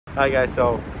Alright guys,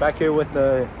 so back here with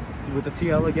the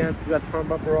TL again. We got the front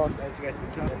bumper off, as you guys can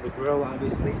tell, and the grill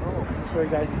obviously. Oh, I'll show you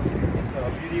guys this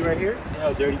beauty right here. See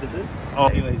how dirty this is? Oh,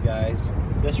 anyways guys,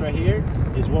 this right here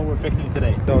is what we're fixing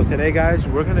today. So today guys,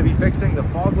 we're gonna be fixing the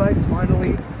fog lights.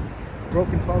 Finally,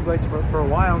 broken fog lights for a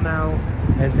while now,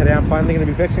 and today I'm finally gonna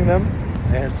be fixing them.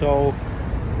 And so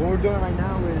what we're doing right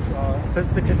now is,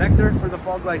 since the connector for the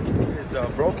fog light is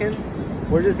broken,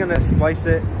 we're just gonna splice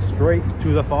it straight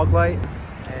to the fog light.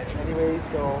 And anyways,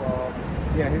 so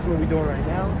yeah, here's what we're doing right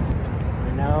now.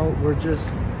 Right now we're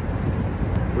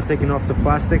taking off the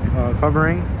plastic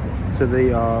covering to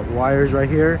the wires right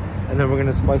here, and then we're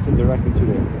gonna splice it directly to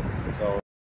there. So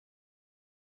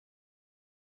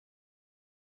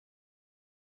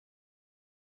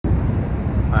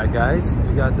alright guys,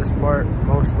 we got this part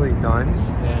mostly done,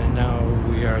 and now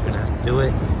we are gonna have to do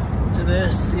it to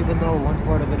this, even though one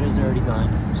part of it is already done.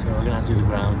 So we're gonna have to do the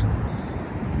ground.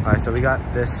 Alright, so we got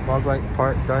this fog light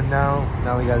part done now.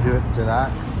 Now we gotta do it to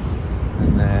that,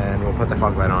 and then we'll put the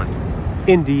fog light on.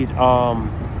 Indeed,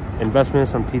 investment in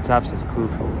some T-tops is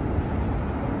crucial.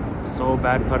 So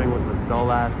bad cutting with the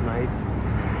dull ass knife.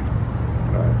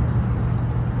 Alright.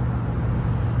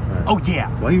 Oh yeah!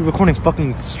 Why are you recording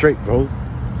fucking straight, bro?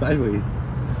 Sideways.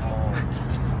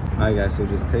 Alright guys, so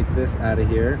just take this out of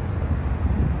here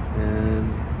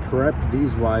and prep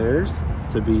these wires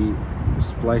to be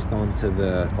spliced onto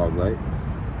the fog light.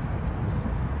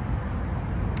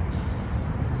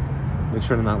 Make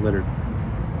sure they're not littered.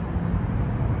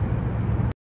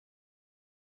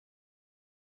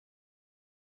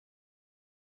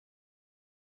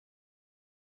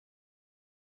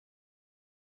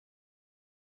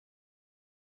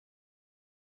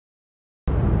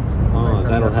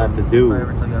 That'll have to do. Did I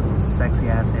ever tell you have some sexy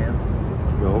ass hands?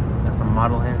 No. That's some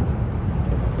model hands?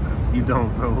 Because you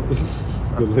don't, bro.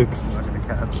 Good looks. I'm not gonna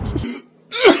cap.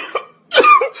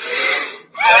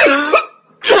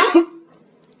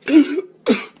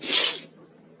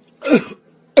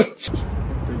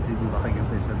 They'd be lying if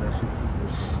they said that shit to me.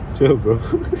 Chill, bro.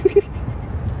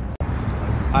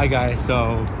 Hi guys,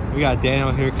 so we got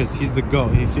Daniel here because he's the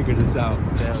GOAT. He figured this out.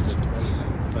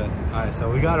 But alright,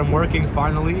 so we got him working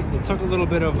finally. It took a little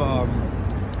bit of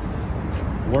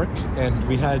work, and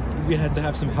we had to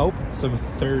have some help, some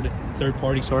third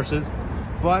party sources,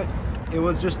 but it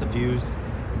was just the fuse.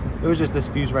 It was just this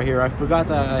fuse right here. I forgot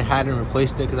that I hadn't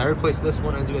replaced it because I replaced this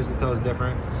one, as you guys can tell, is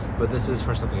different, but this is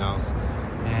for something else.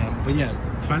 But yeah,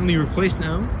 it's finally replaced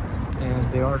now, and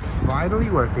they are finally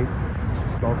working,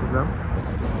 both of them.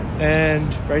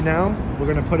 And right now we're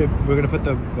gonna put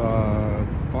the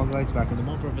fog lights back on the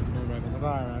bumper, put the bumper back on the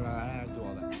car, do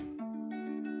all that.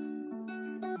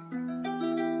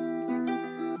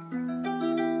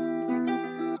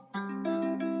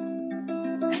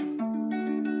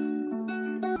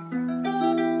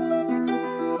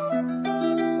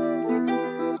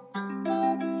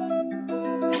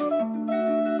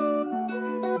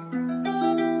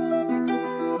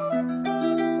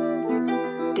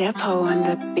 Depot on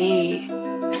the beat.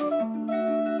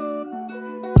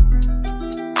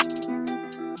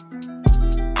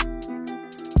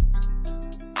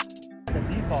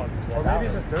 Or maybe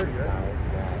it's just dirty, right?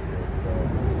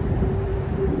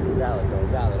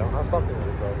 Valid, I'm fucking with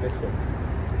it, bro. Big shit.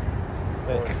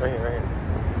 Hey, right here.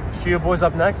 Shqipeboys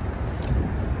up next.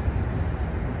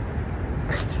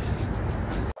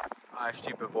 Alright,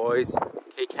 Shqipeboys.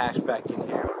 K-Cash back in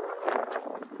here.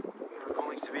 We're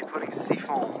going to be putting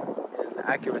Seafoam in the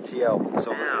Acura TL.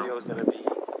 So this video is going to be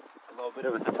a little bit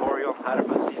of a tutorial on how to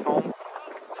put Seafoam.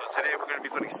 So today we're going to be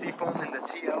putting Seafoam in the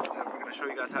TL, and we're going to show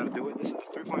you guys how to do it. This is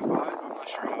the 3.5. I'm not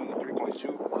sure how the 3.2 is. But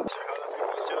for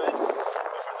the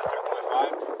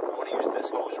 3.5, you want to use this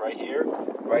hose right here,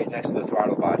 right next to the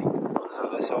throttle body. So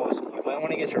this hose, you might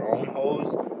want to get your own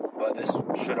hose, but this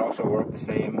should also work the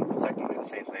same, technically the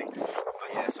same thing. But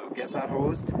yeah, so get that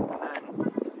hose, and then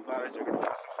you guys are going to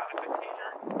put some kind of container,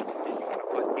 and you want to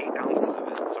put 8 ounces of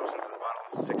it. So since this bottle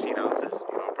is 16 ounces,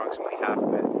 you know, approximately half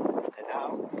of it. And now,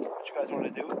 what you guys want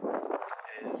to do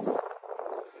is,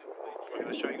 we're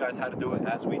going to show you guys how to do it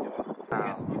as we do it.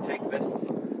 Is you take this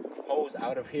hose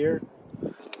out of here.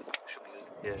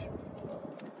 Yeah.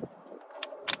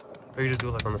 Or you just do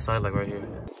it like on the side, like right here.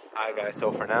 Alright guys,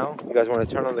 so for now, you guys want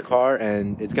to turn on the car,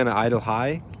 and it's going to idle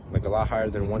high, like a lot higher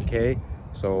than 1K,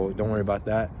 so don't worry about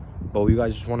that. But what you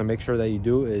guys just want to make sure that you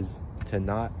do is to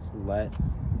not let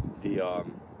the,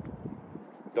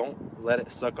 don't let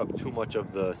it suck up too much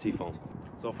of the Seafoam.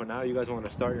 So for now, you guys want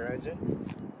to start your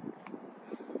engine.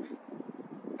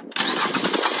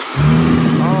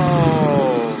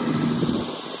 Oh!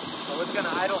 So it's going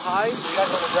to idle high. You guys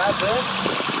want to grab this.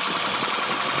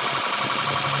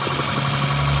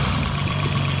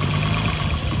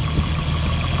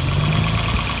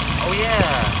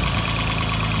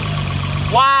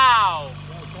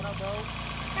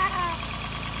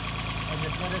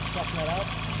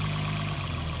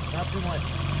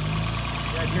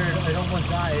 Yeah, Jared, it almost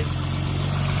died.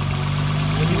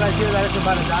 When you guys hear that it's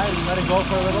about to die, you let it go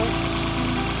for a little.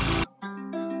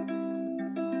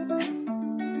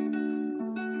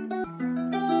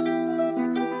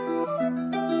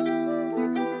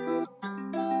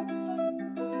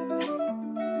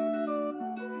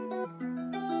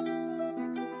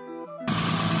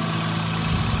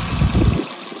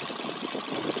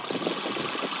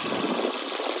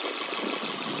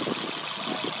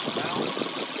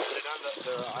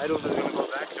 The idles are going to go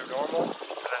back to normal and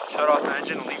then shut off the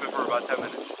engine and leave it for about 10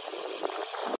 minutes.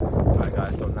 Alright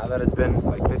guys, so now that it's been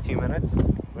like 15 minutes,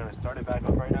 we're going to start it back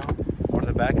up right now, go to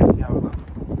the back and see how it looks.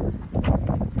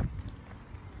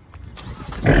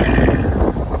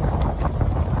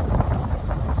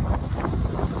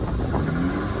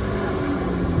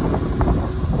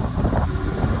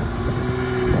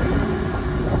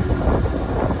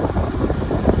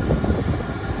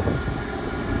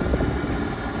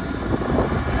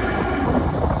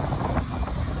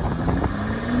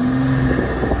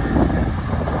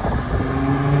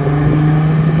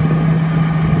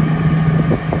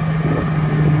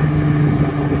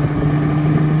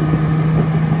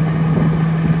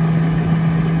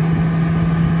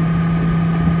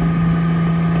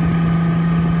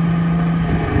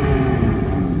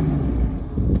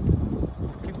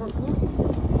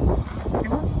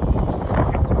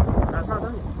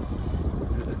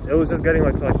 It was just getting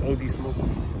like OD smoke.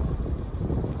 Keep on.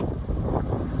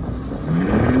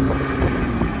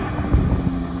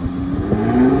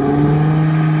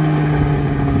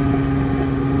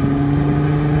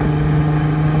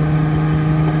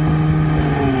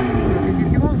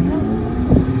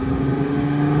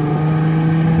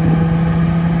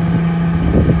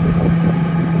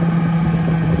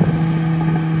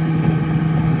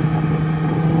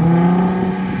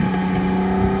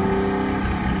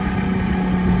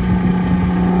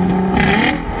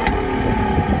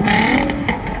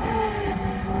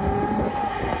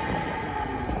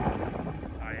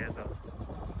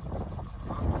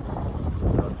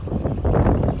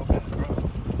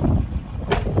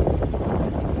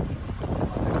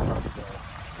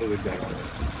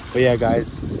 But yeah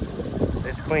guys,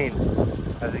 it's clean.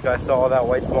 As you guys saw, all that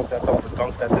white smoke, that's all the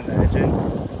gunk that's in the engine.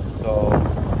 So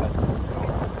that's,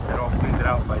 it all cleaned it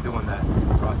out by doing that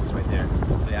process right there.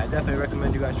 So yeah, I definitely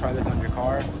recommend you guys try this on your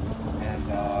car. And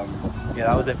yeah,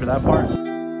 that was it for that part.